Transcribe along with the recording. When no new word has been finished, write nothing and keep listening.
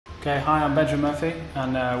Okay, hi, I'm Benjamin Murphy,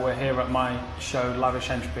 and we're here at my show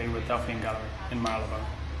Lavish Entropy with Delphine Gallery in Marylebone.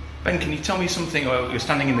 Ben, can you tell me something, you're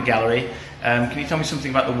standing in the gallery, can you tell me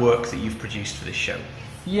something about the work that you've produced for this show?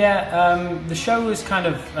 Yeah, the show was kind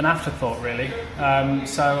of an afterthought really,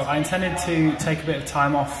 so I intended to take a bit of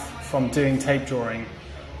time off from doing tape drawing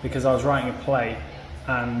because I was writing a play,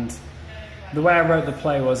 and the way I wrote the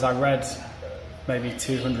play was I read maybe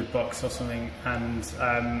 200 books or something,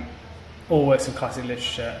 and all works of classic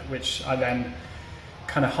literature, which I then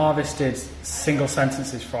kind of harvested single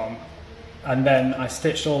sentences from, and then I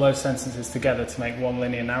stitched all those sentences together to make one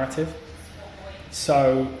linear narrative.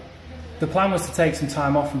 So the plan was to take some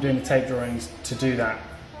time off from doing the tape drawings to do that,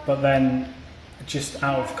 but then just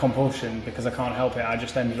out of compulsion, because I can't help it, I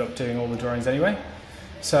just ended up doing all the drawings anyway.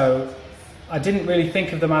 So I didn't really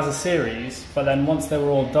think of them as a series, but then once they were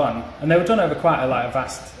all done, and they were done over quite a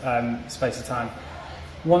vast space of time,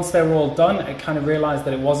 once they were all done, I kind of realised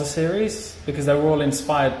that it was a series because they were all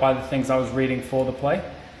inspired by the things I was reading for the play.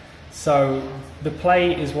 So the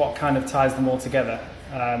play is what kind of ties them all together.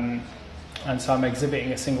 And so I'm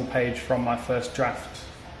exhibiting a single page from my first draft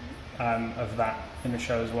of that in the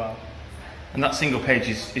show as well. And that single page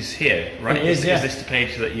is here, right? It is, yeah. Is this the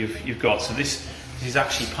page that you've got? So this is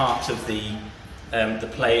actually part of the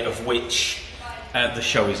play of which the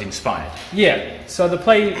show is inspired. Yeah, so the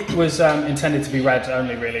play was intended to be read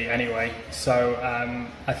only really anyway, so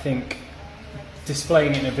I think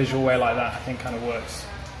displaying it in a visual way like that I think kind of works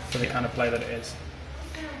for the kind of play that it is.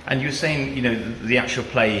 And you were saying, you know, the actual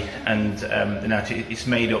play and the narrative, it's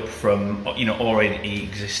made up from, you know, already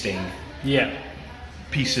existing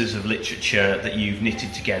pieces of literature that you've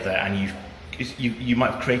knitted together, and you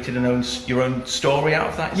might have created your own story out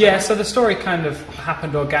of that? Yeah, so the story kind of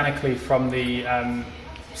happened organically from the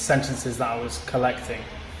sentences that I was collecting.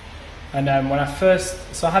 And when I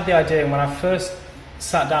had the idea, and when I first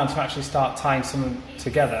sat down to actually start tying some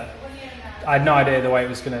together, I had no idea the way it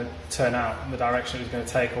was going to turn out, the direction it was going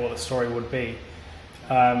to take, or what the story would be.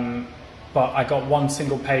 But I got one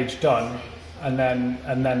single page done, and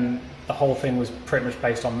then the whole thing was pretty much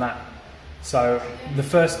based on that. So the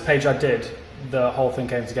first page I did, the whole thing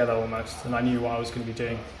came together almost, and I knew what I was going to be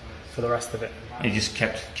doing for the rest of it. You just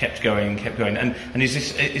kept going. And is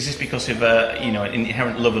this because of you know, an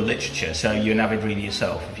inherent love of literature? So you're an avid reader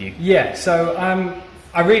yourself, have you? Yeah. So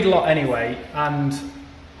I read a lot anyway, and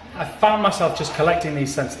I found myself just collecting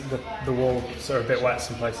these sentences. The walls are a bit wet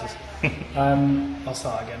some places. I'll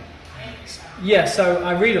start again. Yeah. So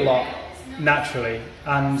I read a lot naturally,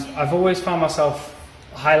 and I've always found myself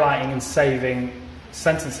highlighting and saving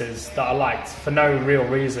sentences that I liked for no real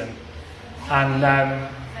reason, and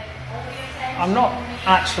I'm not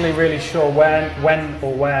actually really sure when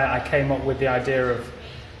or where I came up with the idea of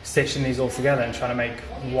stitching these all together and trying to make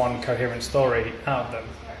one coherent story out of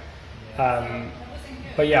them.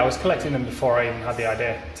 But yeah, I was collecting them before I even had the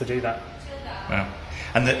idea to do that. Wow.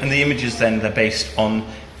 And the images then, they're based on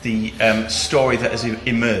the story that has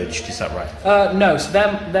emerged, is that right? No, so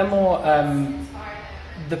they're more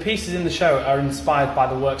the pieces in the show are inspired by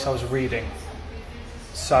the works I was reading.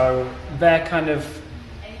 So they're kind of,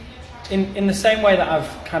 in the same way that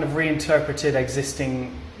I've kind of reinterpreted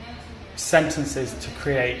existing sentences to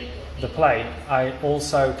create the play, I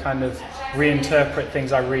also kind of reinterpret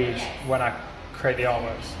things I read when I create the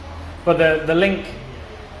artworks. But the link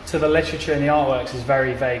to the literature and the artworks is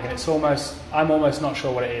very vague, and I'm almost not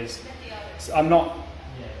sure what it is. So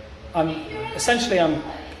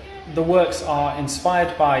the works are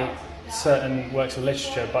inspired by certain works of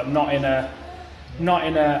literature, but not in a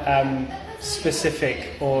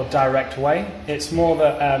specific or direct way. It's more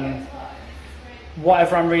that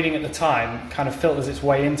whatever I'm reading at the time kind of filters its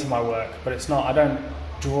way into my work, but it's not. I don't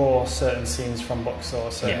draw certain scenes from books or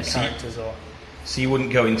certain characters or. So you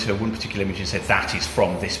wouldn't go into one particular image and say that is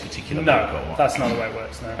from this particular book? Or what? That's not the way it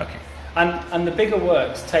works. No. Okay. And the bigger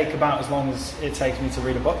works take about as long as it takes me to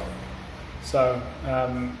read a book. So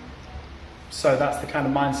that's the kind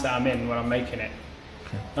of mindset I'm in when I'm making it.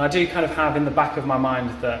 Okay. And I do kind of have in the back of my mind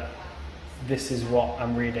that this is what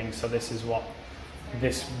I'm reading, so this is what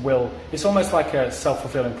this will... It's almost like a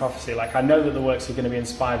self-fulfilling prophecy. Like, I know that the works are going to be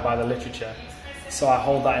inspired by the literature, so I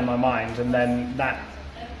hold that in my mind, and then that,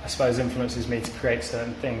 I suppose, influences me to create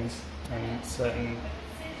certain things and certain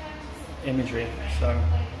imagery.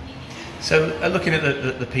 So looking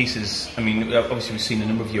at the pieces, I mean, obviously we've seen a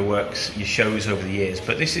number of your works, your shows over the years,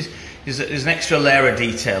 but there's an extra layer of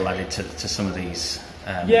detail added to some of these.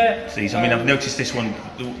 I mean, I've noticed this one,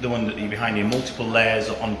 the one that you're behind you, multiple layers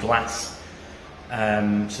on glass.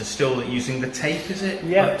 So still using the tape, is it?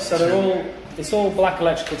 Yeah. So it's all black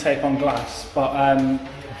electrical tape on glass, but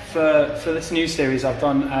for this new series, I've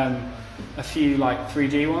done a few like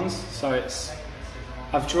 3D ones. So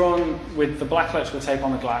I've drawn with the black electrical tape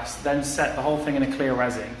on the glass, then set the whole thing in a clear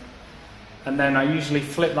resin, and then I usually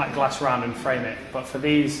flip that glass around and frame it. But for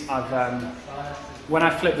these, when I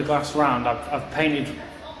flip the glass around, I've painted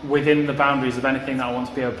within the boundaries of anything that I want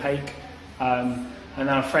to be opaque, and then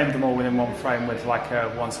I've framed them all within one frame with like a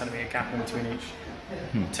 1 centimetre gap in between each.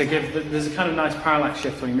 To give, there's a kind of nice parallax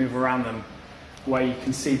shift when you move around them, where you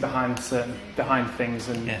can see behind things,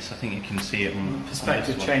 and yes, I think you can see it on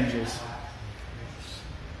perspective changes.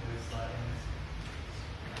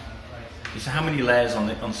 So how many layers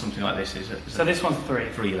on something like this is it? So this one's 3.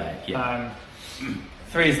 3 layers, yeah.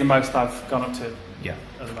 3 is the most I've gone up to at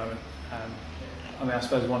the moment. I mean, I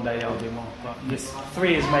suppose one day I'll do more, but this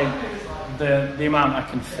 3 is made the amount I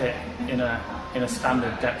can fit in a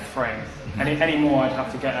standard depth frame. Any more, I'd have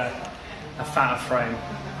to get a fatter frame.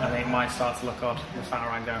 I think it might start to look odd the fatter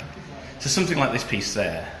I go. So something like this piece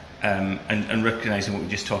there, and recognising what we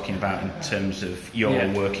were just talking about in terms of your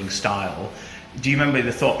working style. Do you remember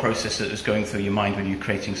the thought process that was going through your mind when you were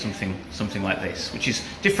creating something like this, which is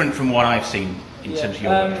different from what I've seen in terms of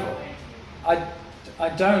your work? I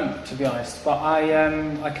don't, to be honest, but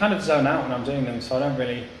I kind of zone out when I'm doing them, so I don't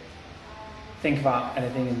really think about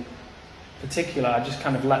anything in particular. I just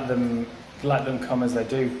kind of let them come as they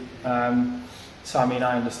do. So I mean,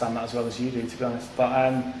 I understand that as well as you do, to be honest.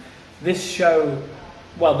 But this show,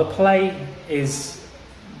 well, the play is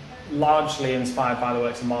largely inspired by the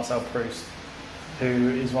works of Marcel Proust, who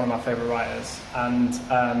is one of my favourite writers,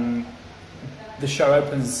 and the show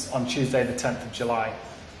opens on Tuesday the 10th of July,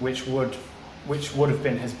 which would have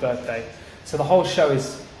been his birthday. So the whole show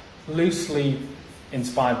is loosely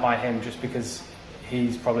inspired by him, just because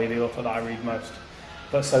he's probably the author that I read most.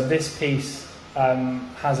 But so this piece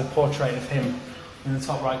has a portrait of him in the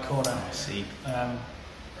top right corner. I see.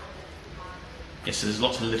 Yes, so there's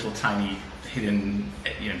lots of little tiny hidden,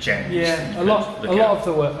 gems. Yeah, a lot of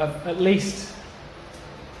the work, at least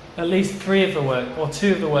 3 of the work, or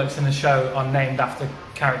 2 of the works in the show are named after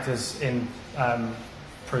characters in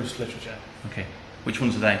Proust literature. Okay. Which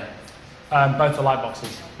ones are they? Both are light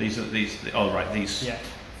boxes. These. Oh, right. These. Yeah.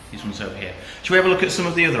 These ones over here. Should we have a look at some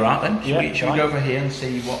of the other art then? Should we go over here and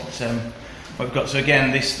see what we've got? So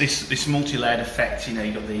again, this multi-layered effect.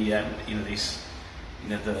 You've got the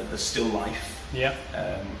still life. Yeah.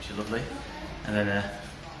 Which is lovely, and then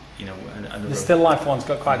the still life one's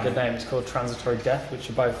got quite a good name. It's called Transitory Death, which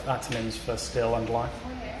are both antonyms for still and life.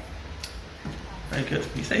 Very good.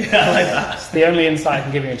 You say I like that. It's the only insight I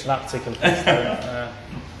can give you into that particular piece.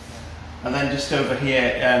 And then just over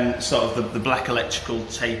here, sort of the black electrical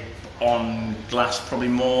tape on glass, probably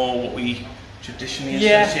more what we traditionally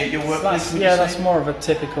associate your work with. That's more of a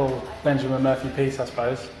typical Benjamin Murphy piece, I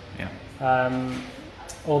suppose. Yeah.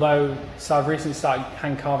 Although, so I've recently started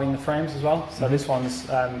hand carving the frames as well. So this one's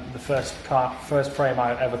the first frame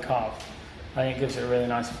I ever carved. I think it gives it a really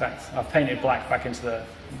nice effect. I've painted black back into the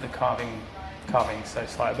carving, so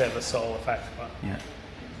it's like a bit of a subtle effect. But yeah.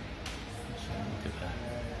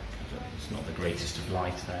 It's not the greatest of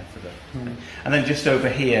light there for the. And then just over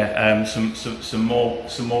here, some more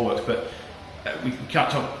works, but we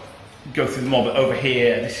can't go through them all. But over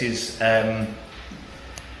here, this is.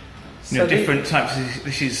 Different types.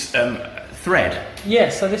 This is thread. Yeah,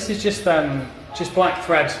 so this is just black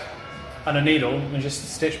thread and a needle, and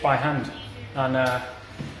just stitched by hand. And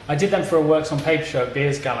I did them for a Works on Paper show at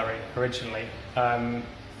Beers Gallery originally, but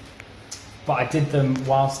I did them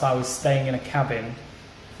whilst I was staying in a cabin.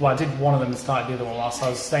 Well, I did one of them and started the other one whilst I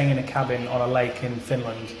was staying in a cabin on a lake in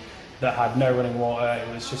Finland that had no running water.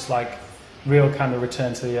 It was just like real kind of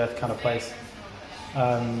return to the earth kind of place.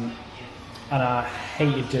 And I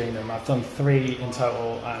hated doing them. I've done 3 in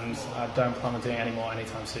total, and I don't plan on doing any more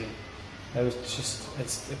anytime soon. It's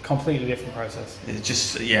a completely different process. It's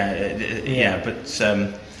just, but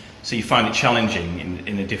so you find it challenging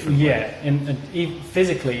in a different way? Yeah,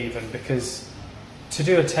 physically even, because to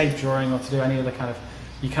do a tape drawing or to do any other kind of,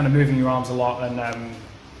 you're kind of moving your arms a lot, and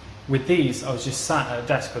with these, I was just sat at a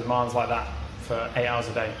desk with my arms like that for 8 hours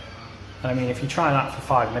a day. I mean, if you try that for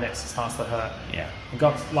 5 minutes, it starts to hurt. Yeah.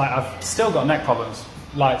 I've still got neck problems.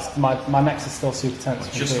 Like my neck is still super tense.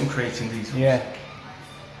 Just from creating these ones. Yeah.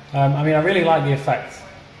 I mean, I really like the effect,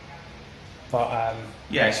 but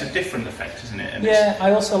yeah, it's a different effect, isn't it? And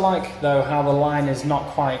I also like though how the line is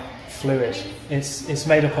not quite fluid. It's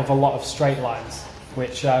made up of a lot of straight lines,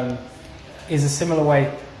 which is a similar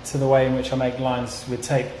way to the way in which I make lines with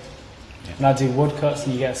tape. Yeah. And I do woodcuts,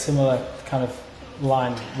 and you get a similar kind of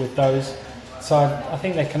line with those, so I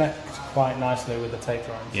think they connect quite nicely with the tape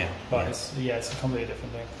drawings. Yeah. But it's a completely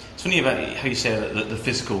different thing. It's funny about how you say the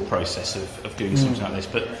physical process of doing something like this,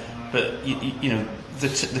 but you know,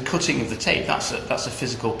 the cutting of the tape, that's a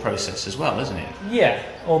physical process as well, isn't it? Yeah.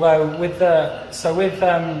 Although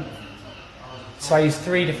so I use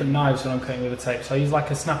 3 different knives when I'm cutting with the tape. So I use like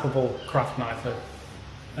a snappable craft knife,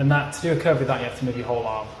 and that to do a curve with that you have to move your whole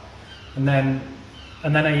arm, and then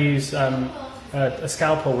I use a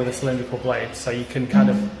scalpel with a cylindrical blade, so you can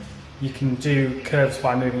you can do curves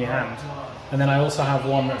by moving your hand. And then I also have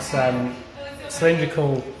one that's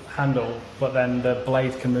cylindrical handle, but then the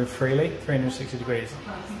blade can move freely, 360 degrees.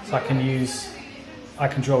 So I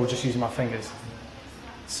can draw just using my fingers.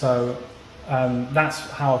 So that's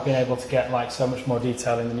how I've been able to get like so much more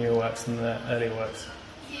detail in the newer works than the earlier works.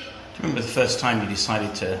 Do you remember the first time you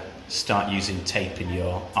decided to start using tape in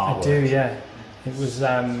your artwork? I do, yeah. It was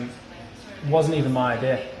wasn't even my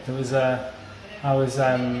idea. It was it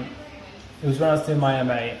was when I was doing my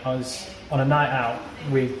MA. I was on a night out.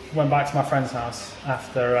 We went back to my friend's house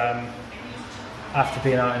after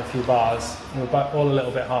being out in a few bars. We were all a little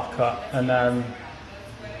bit half cut, and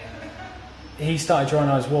he started drawing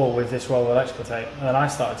on his wall with this roll of electrical tape, and then I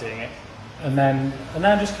started doing it, and then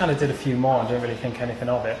I just kind of did a few more and didn't really think anything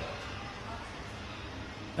of it.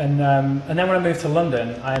 And then when I moved to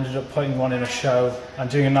London, I ended up putting one in a show and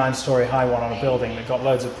doing a 9-story high one on a building that got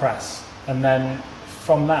loads of press. And then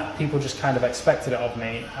from that, people just kind of expected it of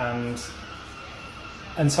me,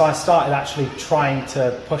 and so I started actually trying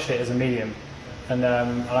to push it as a medium, and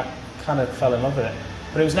I kind of fell in love with it.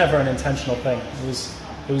 But it was never an intentional thing. It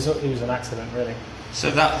was an accident, really. So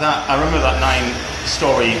that I remember that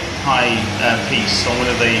 9-story high piece on one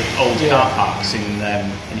of the old car parks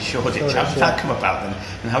in Shoreditch. How did that come about then?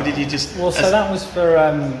 And how did you just? Well, so that was for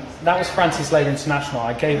Anti-Slave International.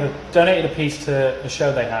 I donated a piece to a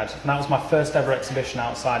show they had, and that was my first ever exhibition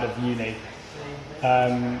outside of uni.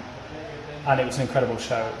 And it was an incredible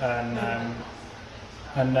show.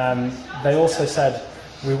 And they also said,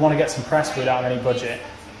 we want to get some press, but we don't have any budget.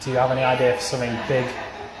 Do you have any idea for something big?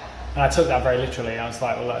 And I took that very literally. I was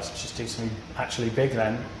like, well, let's just do something actually big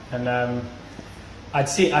then. And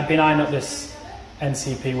I'd been eyeing up this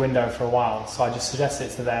NCP window for a while, so I just suggested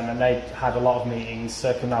it to them, and they had a lot of meetings,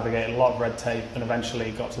 circumnavigated a lot of red tape, and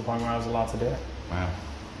eventually got to the point where I was allowed to do it. Wow.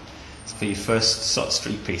 So for your first sort of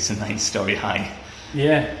street piece, a 9-story high.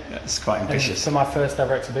 Yeah. That's quite ambitious. For my first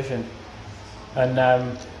ever exhibition. And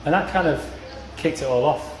that kind of kicked it all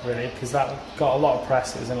off, really, because that got a lot of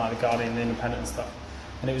press. It was in like The Guardian, The Independent and stuff.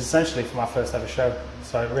 And it was essentially for my first ever show,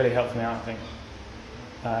 so it really helped me out, I think,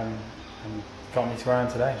 and got me to where I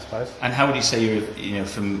am today, I suppose. And how would you say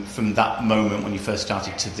from that moment when you first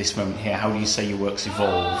started to this moment here, how do you say your work's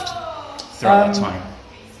evolved throughout that time?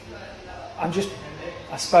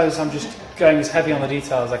 I suppose I'm just going as heavy on the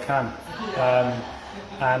detail as I can,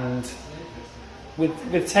 and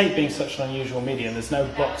with tape being such an unusual medium, there's no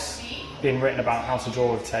books being written about how to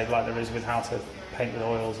draw with tape like there is with how to paint with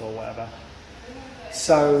oils or whatever.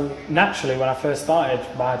 So naturally, when I first started,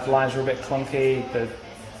 my lines were a bit clunky.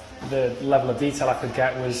 The level of detail I could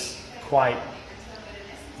get was quite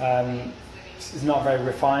it's not very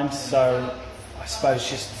refined. So I suppose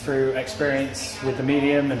just through experience with the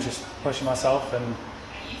medium and just pushing myself and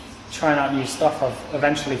trying out new stuff, I've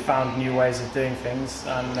eventually found new ways of doing things.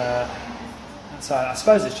 And so I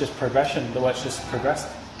suppose it's just progression. The work's just progressed.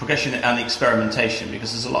 Progression and experimentation,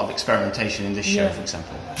 because there's a lot of experimentation in this show, for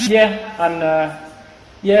example. Yeah, and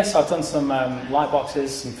yes, I've done some light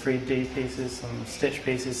boxes, some 3D pieces, some stitch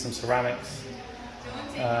pieces, some ceramics.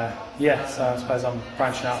 So I suppose I'm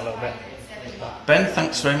branching out a little bit. Ben,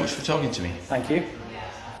 thanks very much for talking to me. Thank you.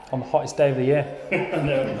 On the hottest day of the year. I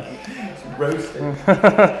know, man. It's roasting.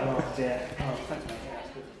 Oh, dear.